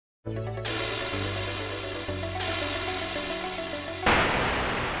Ooh,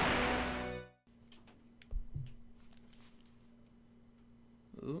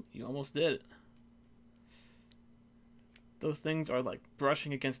 you almost did it. Those things are like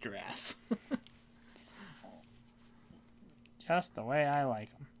brushing against your ass. Just the way I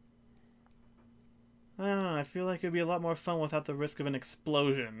like them. I don't know, I feel like it'd be a lot more fun without the risk of an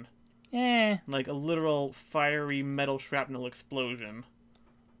explosion. Eh. Like a literal fiery metal shrapnel explosion.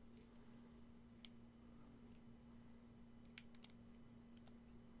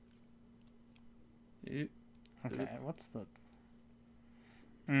 Okay, what's the...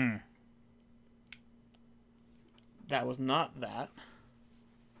 That was not that.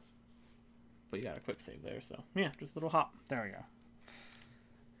 But you got a quick save there, so yeah, just a little hop. There we go.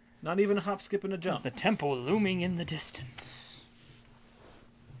 Not even a hop, skip, and a jump. There's the temple looming in the distance.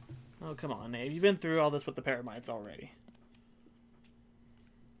 Oh, come on, Abe. You've been through all this with the Paramites already.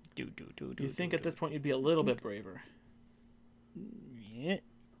 You think at this point you'd be a little bit braver. Yeah.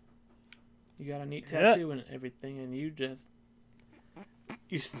 You got a neat tattoo and everything, and you just...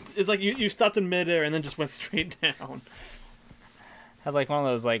 It's like you stopped in midair and then just went straight down. Had like one of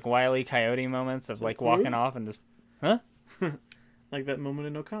those like Wile E. Coyote moments of like walking off and just... Huh? Like that moment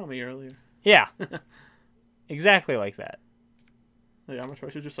in Okami earlier. Yeah. Exactly like that. The Amateur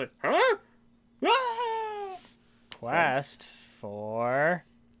was just like, huh? Ah! Quest for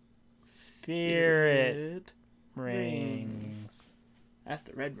Spirit Rings. That's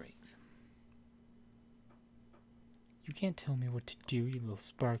the red rings. You can't tell me what to do, you little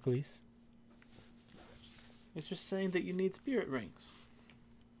sparklies. It's just saying that you need spirit rings.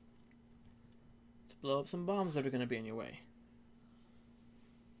 To blow up some bombs that are going to be in your way.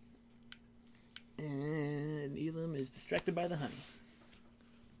 And Elam is distracted by the honey.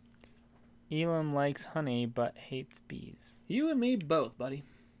 Elam likes honey, but hates bees. You and me both, buddy.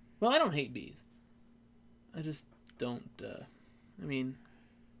 Well, I don't hate bees. I just don't, I mean...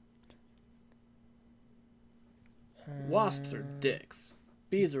 Wasps are dicks.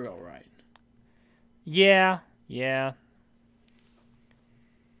 Bees are alright. Yeah.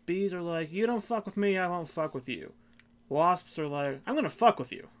 Bees are like, you don't fuck with me, I won't fuck with you. Wasps are like, I'm gonna fuck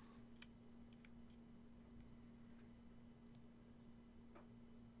with you.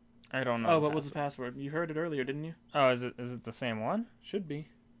 I don't know. Oh, what was the password? You heard it earlier, didn't you? Oh, is it the same one? Should be.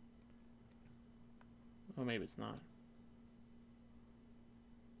 Oh, maybe it's not.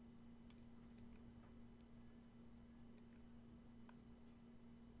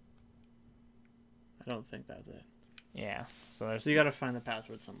 I don't think that's it. Yeah. So you gotta find the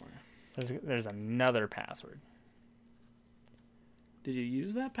password somewhere. There's another password. Did you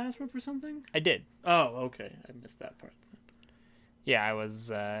use that password for something? I did. Oh, okay. I missed that part. Yeah, I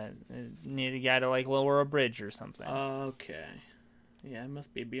was needed a guy to like lower a bridge or something. Okay. Yeah, it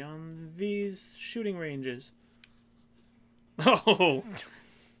must be beyond these shooting ranges. Oh,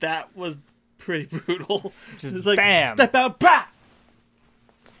 that was pretty brutal. Just it's like, bam! Step out, bah!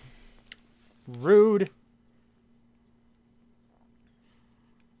 Rude.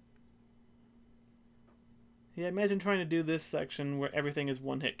 Yeah, imagine trying to do this section where everything is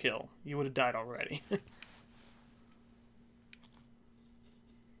one-hit kill. You would have died already.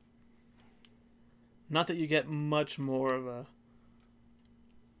 Not that you get much more of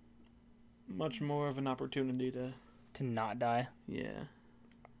an opportunity to not die. Yeah.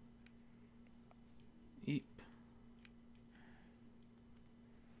 Eep.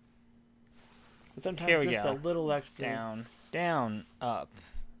 But sometimes Here we just go. a little extra. Down, down, up,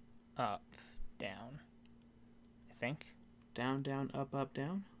 down. I think. Down, down, up,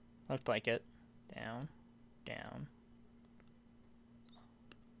 down. Looked like it. Down, down,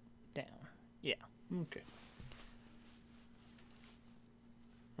 down. Yeah. Okay.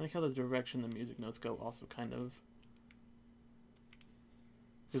 I like how the direction the music notes go also kind of...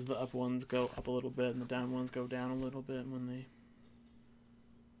 Because the up ones go up a little bit and the down ones go down a little bit when they...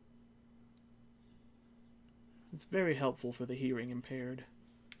 It's very helpful for the hearing impaired.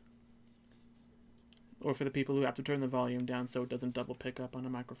 Or for the people who have to turn the volume down so it doesn't double pick up on a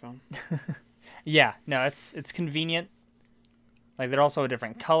microphone. Yeah, no, it's convenient. Like they're also a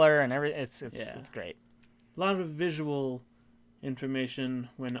different color and everything. It's great. A lot of visual information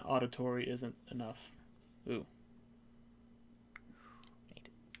when auditory isn't enough. Ooh.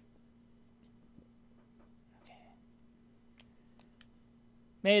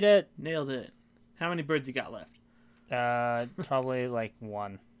 Made it. Nailed it. How many birds you got left? Probably like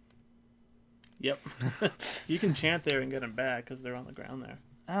one. Yep. You can chant there and get them back because they're on the ground there.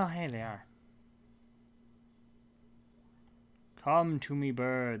 Oh, hey, they are. Come to me,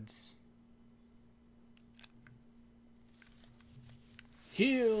 birds.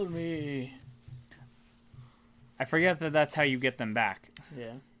 Heal me. I forget that that's how you get them back.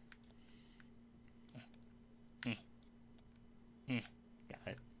 Yeah. Got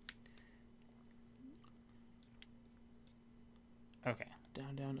it. Okay.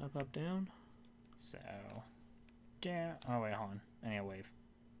 Down, down, up, down. So, down. Oh, wait, hold on. I need a wave.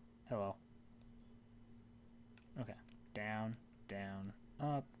 Hello. Okay. Down, down,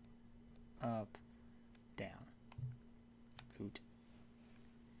 up, down. Boot.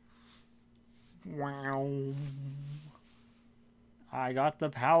 Wow. I got the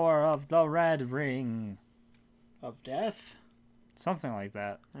power of the red ring. Of death? Something like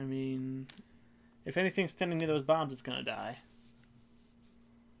that. I mean, if anything's standing near those bombs, it's gonna die.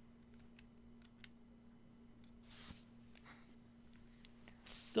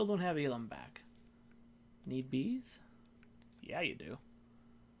 Still don't have Elam back. Need bees? Yeah, you do.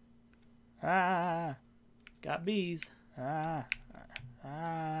 Ah, Got bees. ah,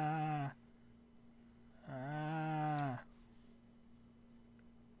 ah, ah.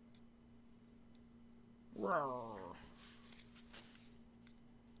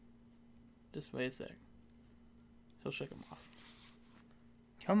 Just wait a sec. He'll shake them off.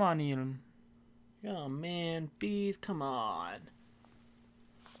 Come on, Elam. Oh man, bees, come on.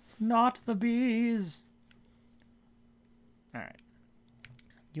 Not the bees. Alright.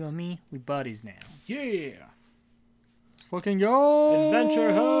 You and me, we buddies now. Yeah! Let's fucking go!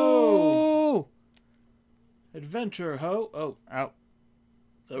 Adventure ho! Adventure ho! Oh, Oh.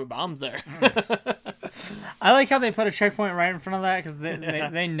 there were bombs there. I like how they put a checkpoint right in front of that because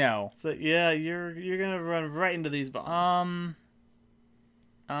they know. So yeah, you're gonna run right into these bombs.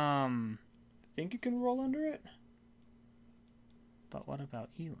 Think you can roll under it? But what about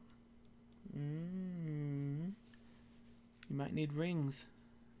Elam? You might need rings.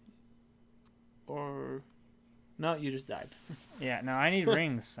 Or no, you just died. Yeah, no, I need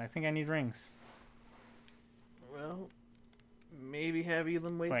rings. I think I need rings. Well, maybe have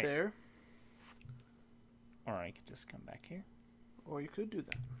Elam wait Wait. there. Or I could just come back here Or you could do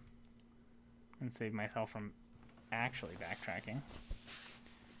that. and save myself from actually backtracking.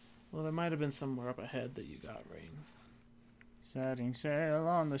 Well, there might have been somewhere up ahead that you got rings. Setting sail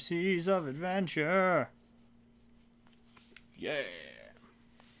on the seas of adventure. Yeah.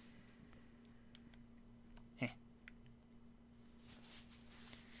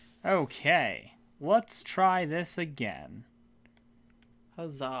 Okay, let's try this again.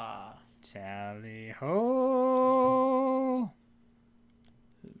 Huzzah. Tally ho!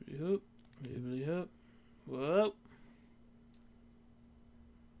 Hibbity hoop. Hibbity hoop. Whoa.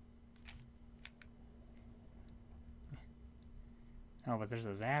 Oh, but there's a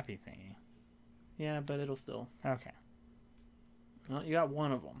zappy thingy. Yeah, but it'll still. Okay. Well, you got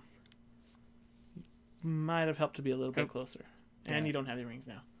one of them. Might have helped to be a little bit Oh. closer. Damn And it. you don't have the rings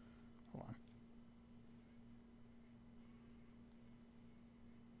now. Hold on.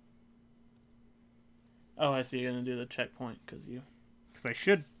 Oh, I see. You're going to do the checkpoint because you... Because I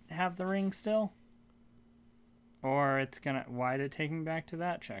should have the ring still. Or it's gonna... Why did it take me back to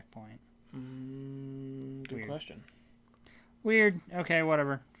that checkpoint? good Weird. question. Weird. Okay,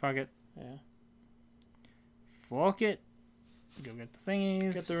 whatever. Fuck it. Yeah. Fuck it. Go get the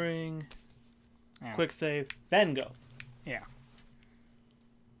thingies. Get the ring. Yeah. Quick save. Then go. Yeah.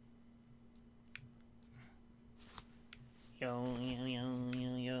 Yo, yo, yo,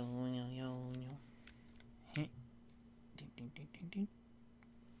 yo, yo, yo, yo, yo. Ding, ding, ding, ding, ding.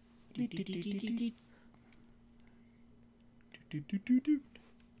 Ding, ding, ding, ding, ding, ding.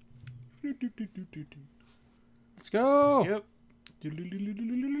 Let's go. Yep.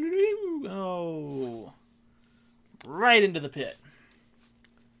 Oh. Right into the pit.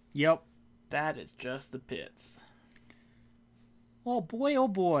 Yep. That is just the pits. Oh boy, oh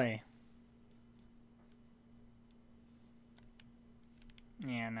boy.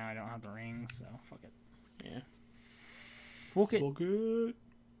 Yeah, now I don't have the ring, so fuck it. Yeah. Fuck it. Fuck it.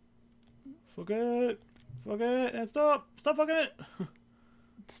 Fuck it. Fuck it. And stop. Stop fucking it.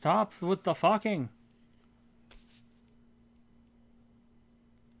 Stop with the fucking.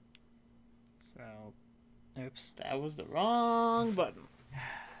 So, oops. That was the wrong button.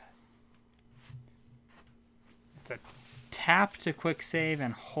 It's a tap to quick save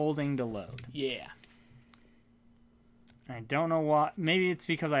and holding to load. Yeah. I don't know why. Maybe it's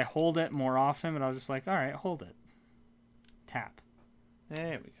because I hold it more often, but I was just like, all right, hold it. Tap.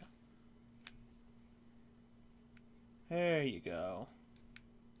 There we go. There you go.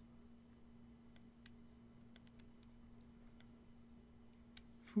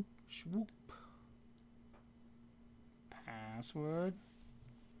 Swoop. Swoop. Password.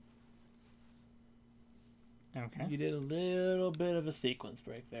 Okay. You did a little bit of a sequence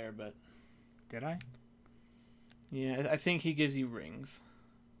break there, but... Did I? Yeah, I think he gives you rings.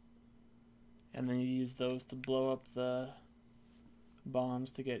 And then you use those to blow up the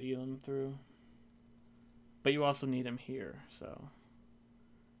bombs to get Elam through. But you also need him here, so...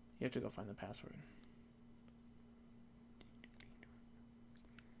 You have to go find the password.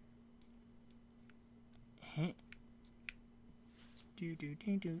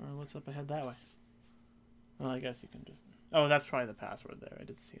 Or what's up ahead that way? Well, I guess you can just... Oh, that's probably the password there. I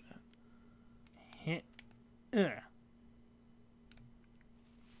did see that.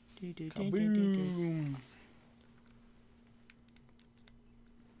 Kaboom!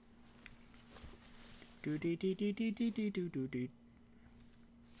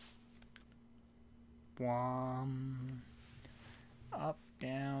 Wham. Up,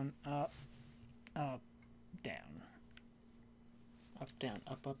 down, up, up, down. Up, down,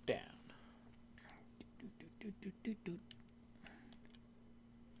 up, down.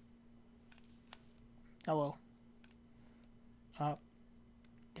 Hello. Up,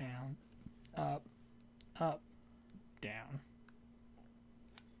 down, up, down.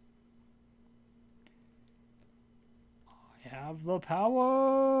 I have the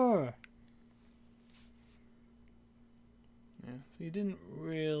power! Yeah, so you didn't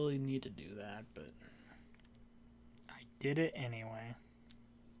really need to do that, but... I did it anyway.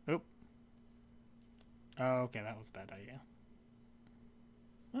 Oop. Oh, okay, that was a bad idea.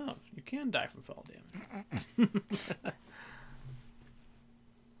 Oh, you can die from fall damage.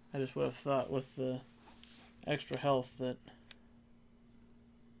 I just would have thought with the extra health that...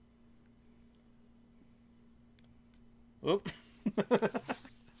 Oop.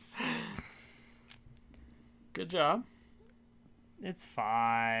 Good job. It's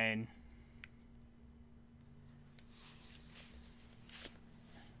fine.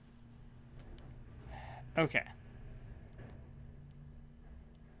 Okay.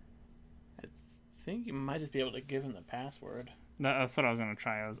 I think you might just be able to give him the password. That's what I was going to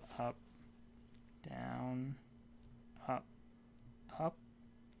try. I was up, down, up,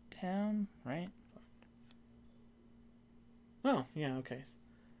 down, right? Oh, yeah, okay.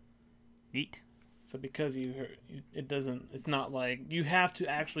 Neat. So because you heard, it doesn't, it's not like you have to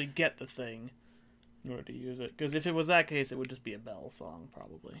actually get the thing in order to use it. Because if it was that case, it would just be a bell song,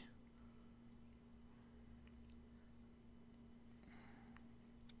 probably.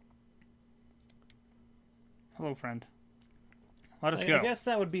 Hello, friend. Let us go. I guess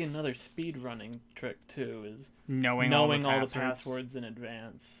that would be another speedrunning trick, too, is knowing all the passwords in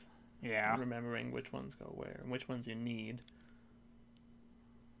advance. Yeah. Remembering which ones go where and which ones you need.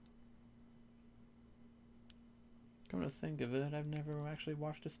 Come to think of it, I've never actually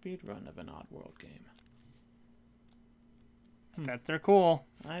watched a speedrun of an Oddworld game. I bet they're cool.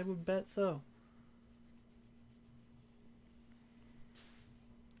 I would bet so.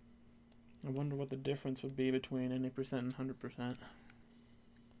 I wonder what the difference would be between 80% and 100%.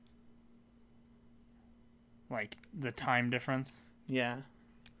 Like, the time difference? Yeah.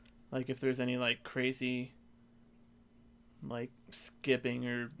 Like, if there's any, like, crazy, like, skipping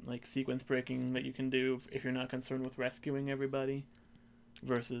or, like, sequence breaking that you can do if you're not concerned with rescuing everybody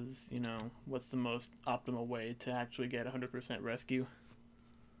versus, you know, what's the most optimal way to actually get 100% rescue.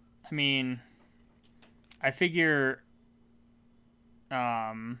 I mean, I figure,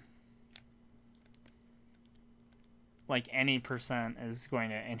 like, any percent is going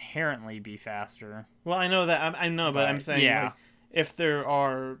to inherently be faster. Well, I know that. I know, but I'm saying, yeah. like, if there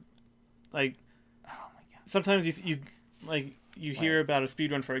are, like, oh my God, sometimes you hear about a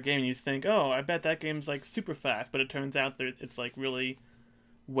speedrun for a game and you think, oh, I bet that game's, like, super fast, but it turns out that it's, like, really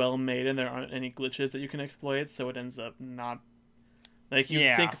well made and there aren't any glitches that you can exploit, so it ends up not... Like, you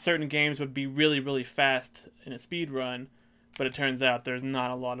think certain games would be really, really fast in a speedrun, but it turns out there's not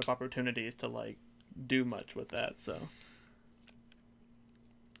a lot of opportunities to, like, do much with that, so...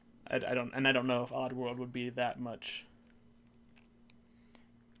 I don't know if Oddworld would be that much,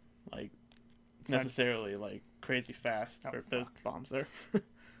 like, necessarily, like, crazy fast. Oh, or those bombs there.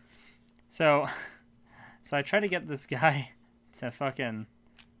 So I tried to get this guy to fucking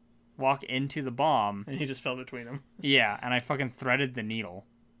walk into the bomb. And he just fell between them. Yeah, and I fucking threaded the needle.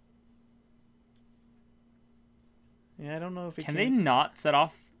 Yeah, I don't know if it can they not set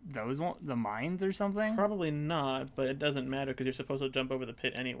off the mines or something? Probably not, but it doesn't matter because you're supposed to jump over the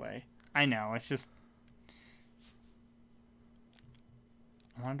pit anyway. I know, it's just...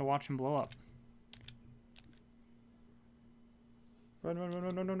 I wanted to watch him blow up. Run, run, run,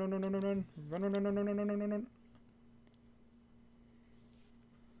 run, run, run, run, run, run, run, run, run, run, run, run, run, run, run.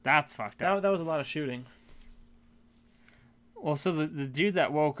 That's fucked up. That was a lot of shooting. Well, so the dude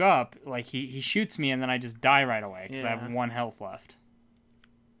that woke up, like, he shoots me and then I just die right away because I have 1 health left.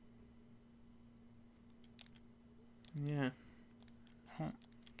 Yeah.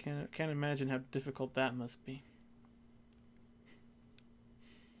 Can't imagine how difficult that must be.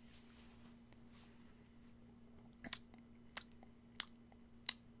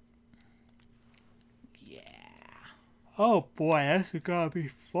 Yeah. Oh boy, this is gonna be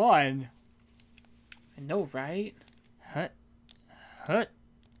fun. I know, right? Hut, hut,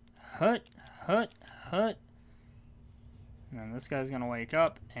 hut, hut, hut. And then this guy's gonna wake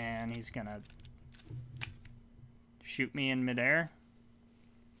up and he's gonna shoot me in midair.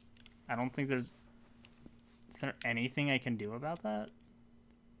 I don't think there's... Is there anything I can do about that?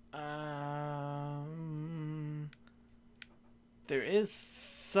 There is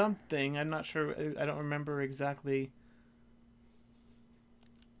something. I'm not sure. I don't remember exactly.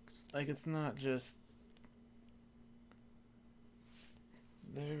 Like, it's not just...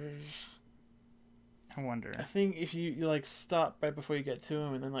 There's... I wonder. I think if you like, stop right before you get to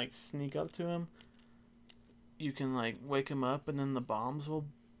him and then, like, sneak up to him, you can, like, wake him up and then the bombs will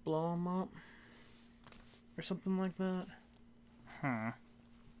blow him up. Or something like that. Huh.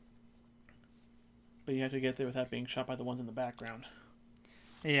 But you have to get there without being shot by the ones in the background.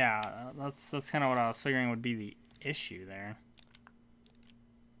 Yeah, that's kind of what I was figuring would be the issue there.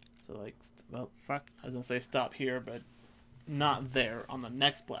 So, like, well, fuck. I was gonna say stop here, but not there, on the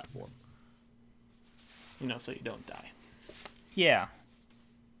next platform. You know, so you don't die. Yeah.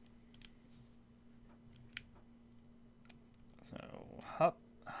 So, hup,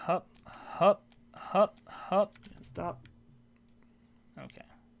 hup, hup, hup, hup. And stop. Okay.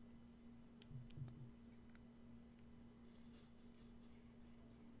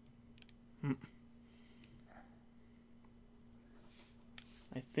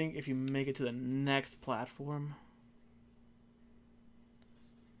 I think if you make it to the next platform...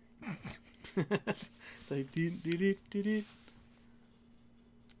 It's like... And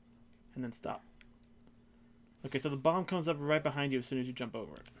then stop. Okay, so the bomb comes up right behind you as soon as you jump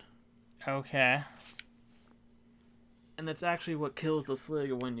over it. Okay. And that's actually what kills the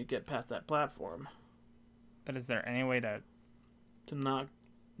Slig when you get past that platform. But is there any way to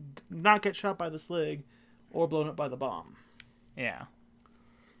not get shot by the Slig or blown up by the bomb? Yeah.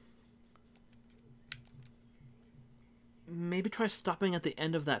 Maybe try stopping at the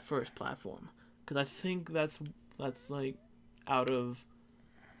end of that first platform, because I think that's like out of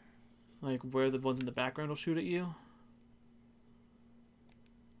like where the ones in the background will shoot at you.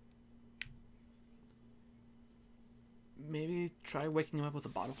 Maybe try waking him up with a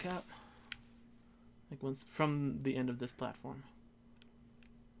bottle cap, like once from the end of this platform.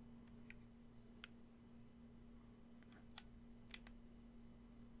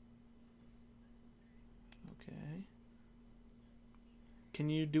 Okay. Can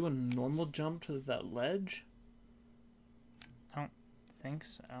you do a normal jump to that ledge? I don't think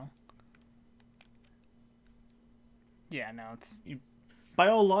so. Yeah, no, it's... By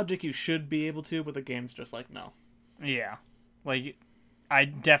all logic, you should be able to, but the game's just like, no. Yeah. Like, I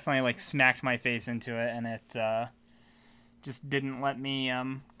definitely, like, smacked my face into it, and it just didn't let me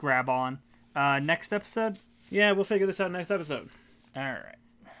grab on. Next episode? Yeah, we'll figure this out next episode. Alright.